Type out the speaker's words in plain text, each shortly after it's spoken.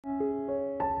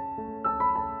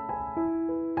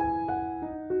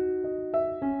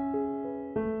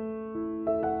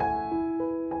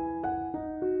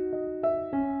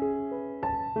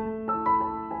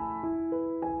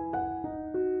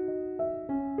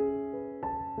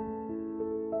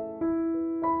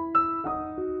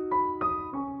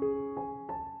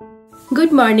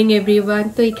Good morning everyone.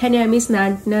 तो এখানে আমি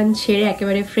স্নান টান সেরে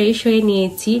একেবারে ফ্রেশ হয়ে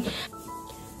নিয়েছি।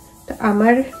 তো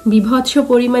আমার বিভৎস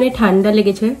পরিমাণে ঠান্ডা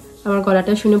লেগেছে, আমার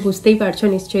গলাটা শুনে বুঝতেই পারছো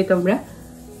নিশ্চয়ই তোমরা।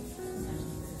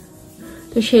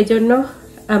 তো সেজন্য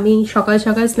আমি সকাল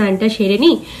সকাল স্নানটা সেরে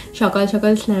নিই। সকাল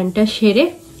সকাল স্নানটা সেরে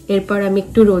এরপর আমি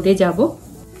একটু রোদে যাব।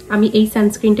 আমি এই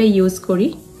সানস্ক্রিনটা ইউজ করি,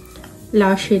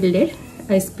 লা শিল্ডের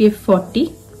SPF 40।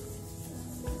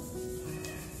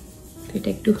 এটা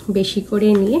একটু বেশি করে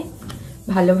নিয়ে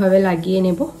ভালোভাবে লাগিয়ে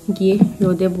নেব, গিয়ে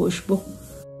রোদে বসবো।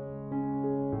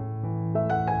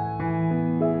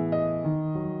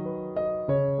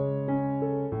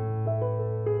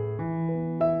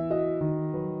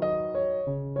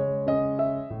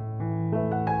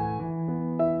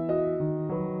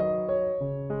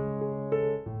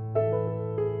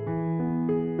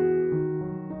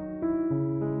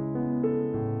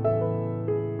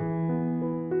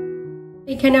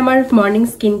 এখানে আমার মর্নিং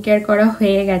স্কিন কেয়ার করা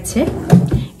হয়ে গেছে।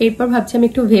 এরপর ভাবছি আমি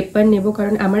একটু ভেপার নেব,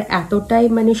 কারণ আমার এতটাই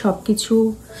মানে সবকিছু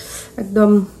একদম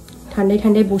ঠান্ডায়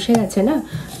ঠান্ডায় বসে গেছে না,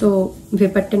 তো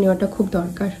ভেপারটা নেওয়াটা খুব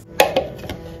দরকার।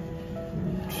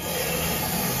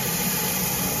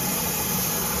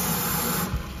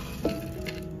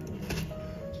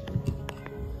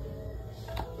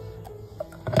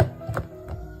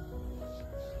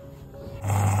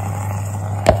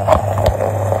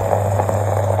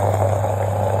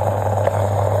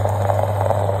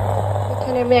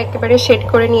 আমি একেবারে সেট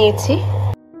করে নিয়েছি।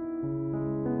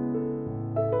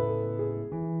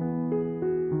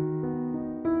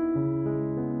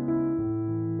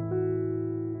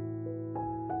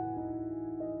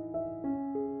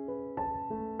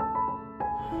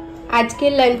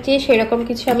 আজকের লাঞ্চে সেরকম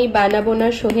কিছু আমি বানাবো না।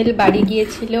 সোহেল বাড়ি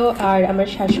গিয়েছিল আর আমার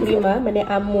শাশুড়ি মা মানে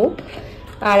আম্মু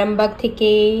আরামবাগ থেকে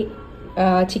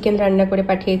চিকেন রান্না করে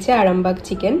পাঠিয়েছে, আরামবাগ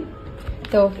চিকেন।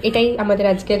 তো এটাই আমাদের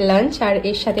আজকের লাঞ্চ, আর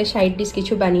এর সাথে সাইড ডিশ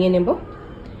কিছু বানিয়ে নেব।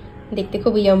 দেখতে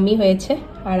খুব ইয়াম্মি হয়েছে,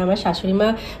 আর আমার শাশুড়ি মা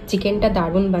চিকেনটা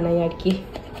দারুণ বানায় আর কি।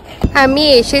 আমি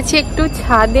এসেছি একটু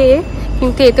ছাদে,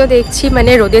 কিন্তু এ তো দেখছি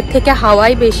মানে রোদের থেকে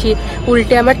হাওয়াই বেশি,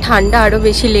 উল্টে আমার ঠান্ডা আরো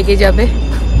বেশি লেগে যাবে।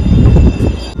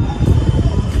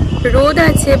 রোদ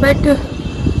আছে বাট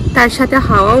তার সাথে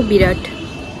হাওয়াও বিরাট।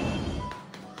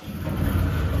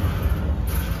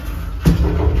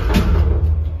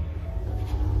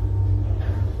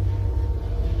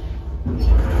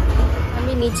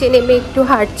 আমি নিচে নেমে একটু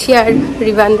হাঁটছি, আর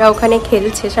রিভানরা ওখানে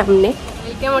খেলছে সামনে।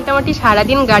 এটা মোটামুটি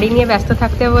সারাদিন গাড়ি নিয়ে ব্যস্ত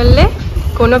থাকতে বললে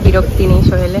কোনো বিরক্তি নেই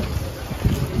সোহেলে।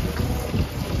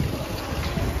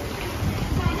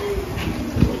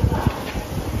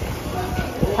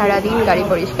 সারাদিন গাড়ি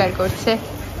পরিষ্কার করছে।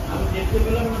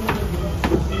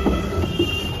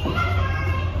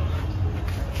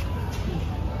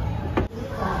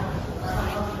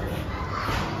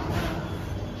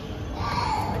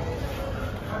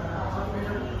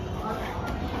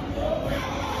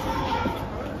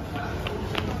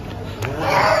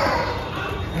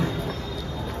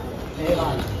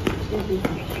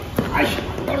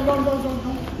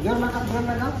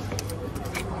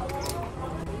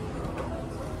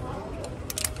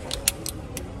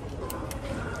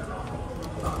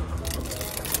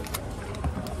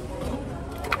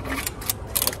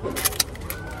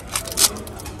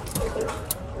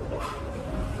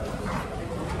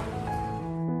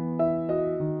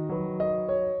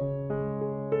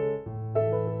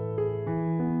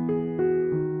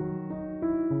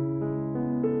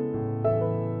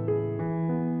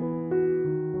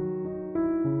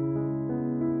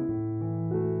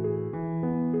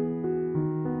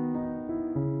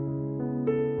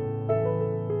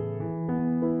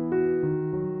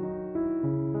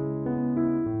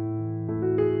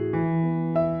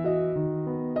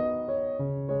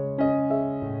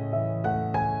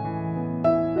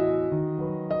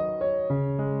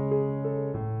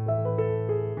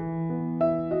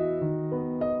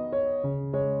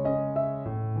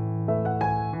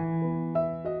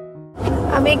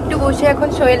 আমি একটু বসে এখন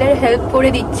সোহেলের হেল্প করে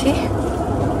দিচ্ছি,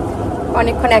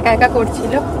 অনেকক্ষণ একা একা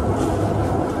করছিল।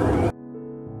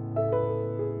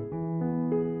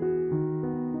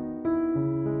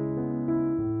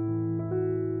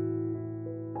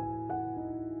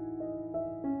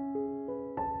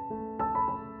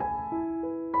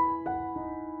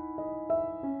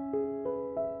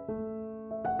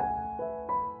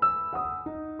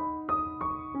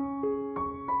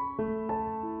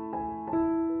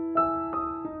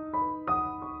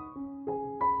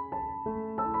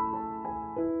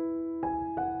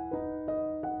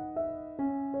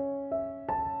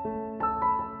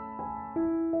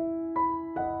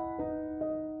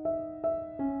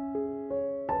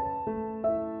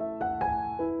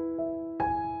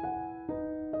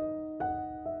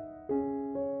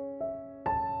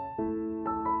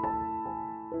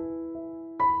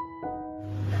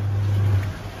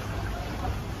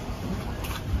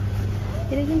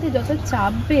 এটা কিন্তু যত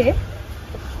চাপবে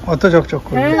অত চকচক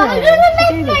করবে।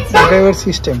 হ্যাঁ এবার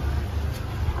সিস্টেম,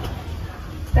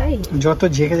 তাই যত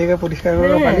ঝেঁকে ঝেঁকে পরিষ্কার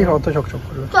করে পারি অত চকচক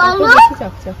করবে। তত বেশি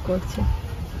চকচক করছে।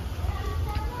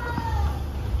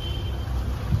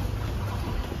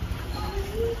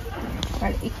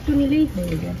 আর একটু নিলেই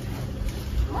হয়ে যায়।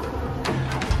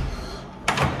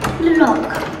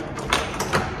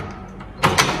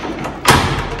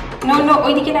 নো নো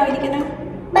ওইদিকে না, ওইদিকে না,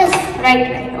 বাস রাইট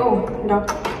রাইট। ও লক,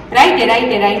 রাইটে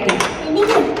রাইটে রাইটে,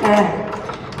 এদিকে। হ্যাঁ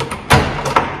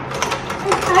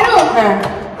আরো, হ্যাঁ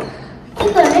কি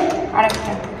করে?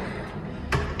 আরেকটা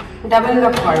ডাবল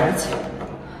লক করা আছে।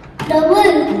 ডাবল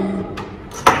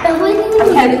ডাবল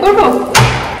আমি হেল্প করবো?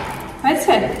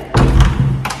 হয়েছে?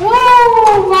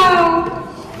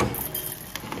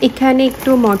 এখানে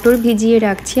একটু মটর ভিজিয়ে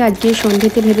রাখছি, আজকে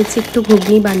সন্ধ্যেতে ভেবেছি একটু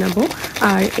ঘুগনি বানাবো।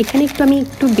 আর এখানে আমি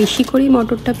একটু বেশি করেই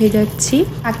মটরটা ভেজাচ্ছি,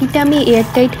 বাকিটা আমি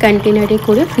এয়ারটাইট কন্টেনারে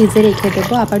করে ফ্রিজে রেখে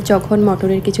দেবো, আবার যখন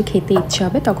মটরের কিছু খেতে ইচ্ছে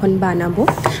হবে তখন বানাবো।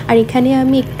 আর এখানে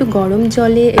আমি একটু গরম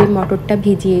জলে এই মটরটা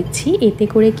ভিজিয়েছি, এতে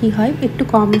করে কি হয় একটু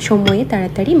কম সময়ে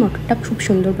তাড়াতাড়ি মটরটা খুব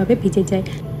সুন্দরভাবে ভিজে যায়।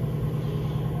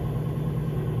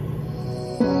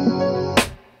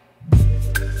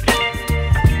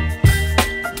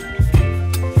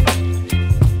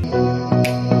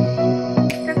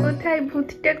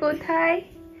 ভূতটা কোথায়?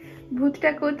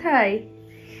 ভূতটা কোথায়?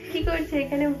 কি করছে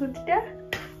এখানে ভূতটা?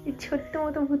 এই ছোট্ট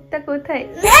মতো ভূতটা কোথায়?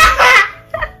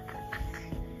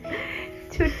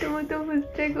 ছোট্ট মতো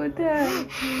ভূতটা কোথায়?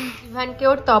 ইভানকে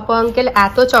ওর তপ আঙ্কেল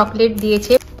এত চকলেট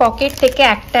দিয়েছে, পকেট থেকে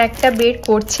একটা একটা বের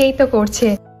করছেই তো করছে।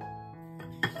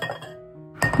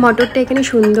 মটরটা এখানে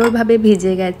সুন্দরভাবে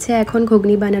ভিজে গেছে, এখন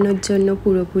ঘুগনি বানানোর জন্য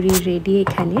পুরোপুরি রেডি।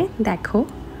 এখানে দেখো,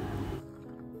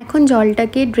 এখন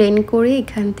জলটাকে ড্রেন করে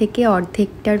এখান থেকে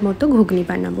অর্ধেকটার মতো ঘুগনি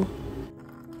বানাবো।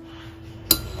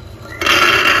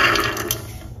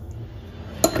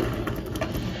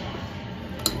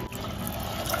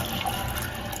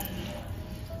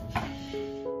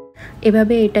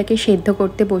 এভাবে এটাকে সেদ্ধ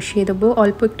করতে বসিয়ে দেবো।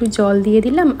 অল্প একটু জল দিয়ে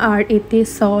দিলাম, আর এতে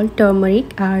সল্ট, টার্মারিক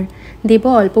আর দেবো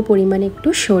অল্প পরিমাণে একটু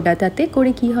সোডা। তাতে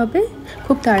করে কি হবে,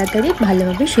 খুব তাড়াতাড়ি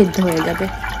ভালোভাবে সেদ্ধ হয়ে যাবে।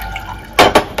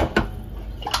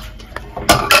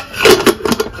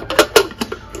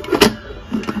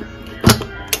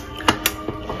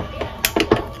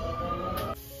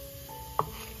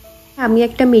 আমি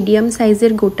একটা মিডিয়াম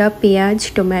সাইজের গোটা পেঁয়াজ,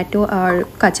 টমেটো আর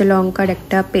কাঁচা লঙ্কার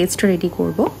একটা পেস্ট রেডি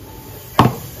করব।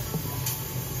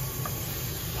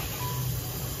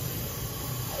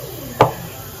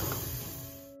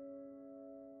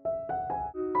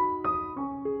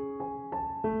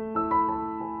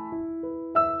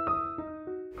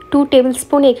 টু টেবিল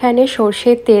স্পুন এখানে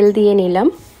সর্ষের তেল দিয়ে নিলাম।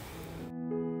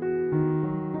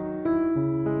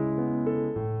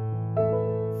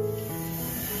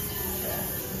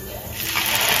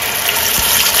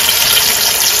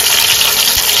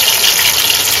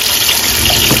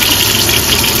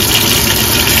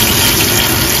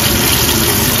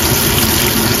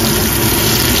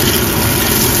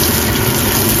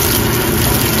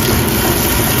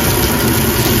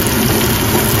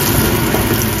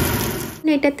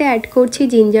 এটাতে অ্যাড করছি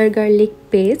জিঞ্জার গার্লিক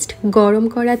পেস্ট। গরম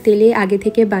করা তেলে আগে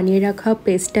থেকে বানিয়ে রাখা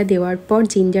পেস্টটা দেওয়ার পর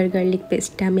জিঞ্জার গার্লিক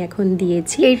পেস্টটা আমি এখন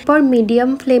দিয়েছি। এরপর মিডিয়াম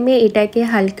ফ্লেমে এটাকে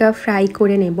হালকা ফ্রাই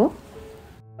করে নেব।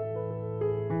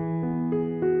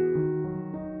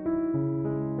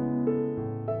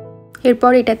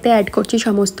 এরপর এটাতে অ্যাড করছি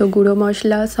সমস্ত গুঁড়ো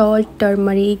মশলা, salt,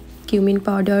 turmeric, cumin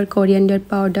powder, coriander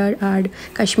powder আর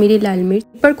কাশ্মীরি লাল মির্চ।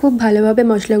 এরপর খুব ভালোভাবে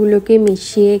মশলাগুলোকে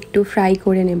মিশিয়ে একটু ফ্রাই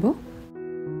করে নেব।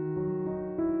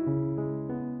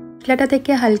 মশলাটা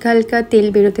থেকে হালকা হালকা তেল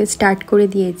বেরোতে স্টার্ট করে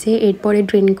দিয়েছে। এরপরে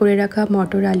ড্রেন করে রাখা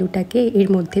মটর আলুটাকে এর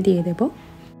মধ্যে দিয়ে দেব।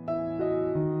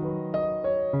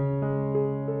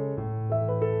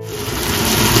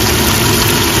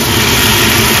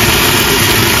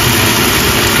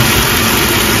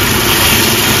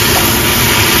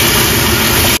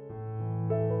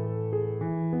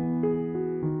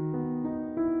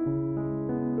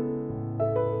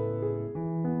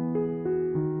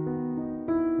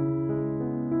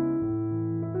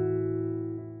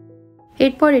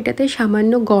 এরপর এটাতে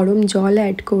সামান্য গরম জল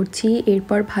অ্যাড করছি।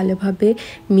 এরপর ভালোভাবে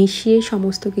মিশিয়ে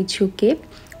সমস্ত কিছুকে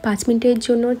 5 মিনিটের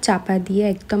জন্য চাপা দিয়ে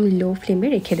একদম লো ফ্লেমে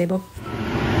রেখে দেব।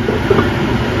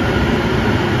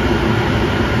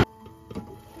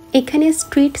 এখানে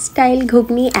স্ট্রিট স্টাইল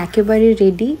ঘুগনি একেবারে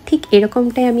রেডি। ঠিক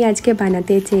এরকমটাই আমি আজকে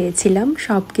বানাতে চেয়েছিলাম।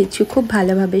 সব কিছু খুব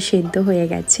ভালোভাবে সেদ্ধ হয়ে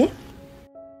গেছে।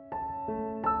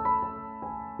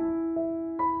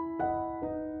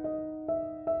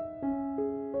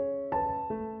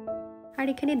 আর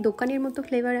এখানে মানে দোকানের মতো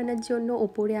ফ্লেভার আনার জন্য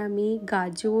ওপরে আমি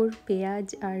গাজর, পেঁয়াজ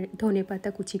আর ধনেপাতা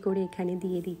কুচি করে এখানে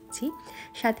দিয়ে দিচ্ছি।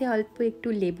 সাথে অল্প একটু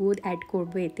লেবু অ্যাড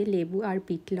করব, এতে লেবু আর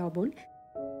বিট লবণ।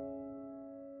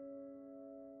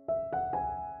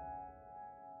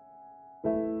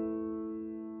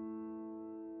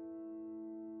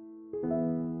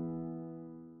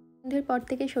 সন্ধ্যের পর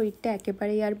থেকে শরীরটা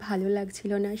একেবারেই আর ভালো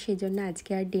লাগছিল না, সেজন্য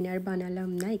আজকে আর ডিনার বানালাম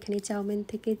না। এখানে চাউমিন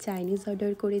থেকে চাইনিজ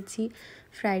অর্ডার করেছি,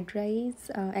 ফ্রাইড রাইস,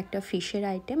 একটা ফিশের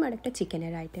আইটেম আর একটা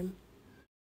চিকেনের আইটেম।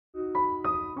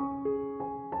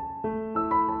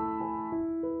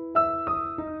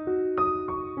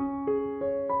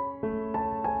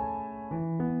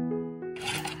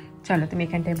 চলো তুমি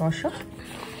এখানটায় বসো,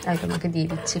 তাই তোমাকে দিয়ে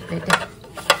দিচ্ছি প্লেটে।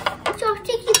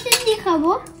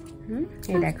 খাবো।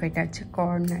 এই দেখো, এটা আছে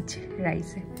কর্ন আছে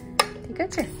রাইসে, ঠিক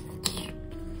আছে?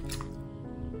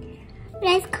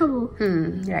 রাইস খাবো।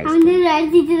 রাইস। আমাদের রাইস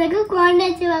দিতে দেখো, কর্ন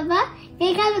আছে বাবা।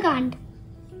 এই খাবে কর্ন।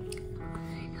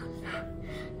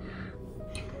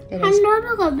 ঠান্ডা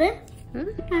হবে কবে?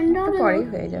 ঠান্ডা হবে পরেই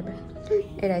হয়ে যাবে।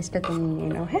 এই রাইসটা তুমি নিয়ে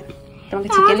নাও। হ্যাঁ, তোমাকে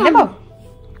চিকেন দেবো?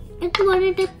 একটু বড়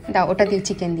এটা দাও, ওটা দিয়ে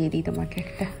চিকেন দিয়ে দিই তোমাকে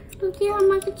একটা। তুই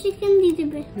আমাকে চিকেন দিয়ে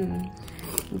দিবে।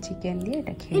 চিকেন দিয়ে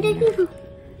এটা খেয়ে এটা কি?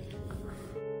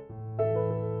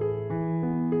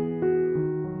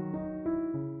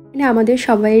 আমাদের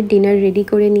সবাইয়ের ডিনার রেডি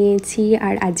করে নিয়েছি,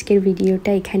 আর আজকের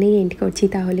ভিডিওটা এখানেই এন্ড করছি।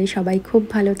 তাহলে সবাই খুব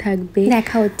ভালো থাকবে,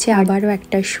 দেখা হচ্ছে আবারও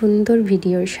একটা সুন্দর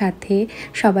ভিডিওর সাথে।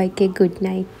 সবাইকে গুড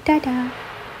নাইট, টাটা।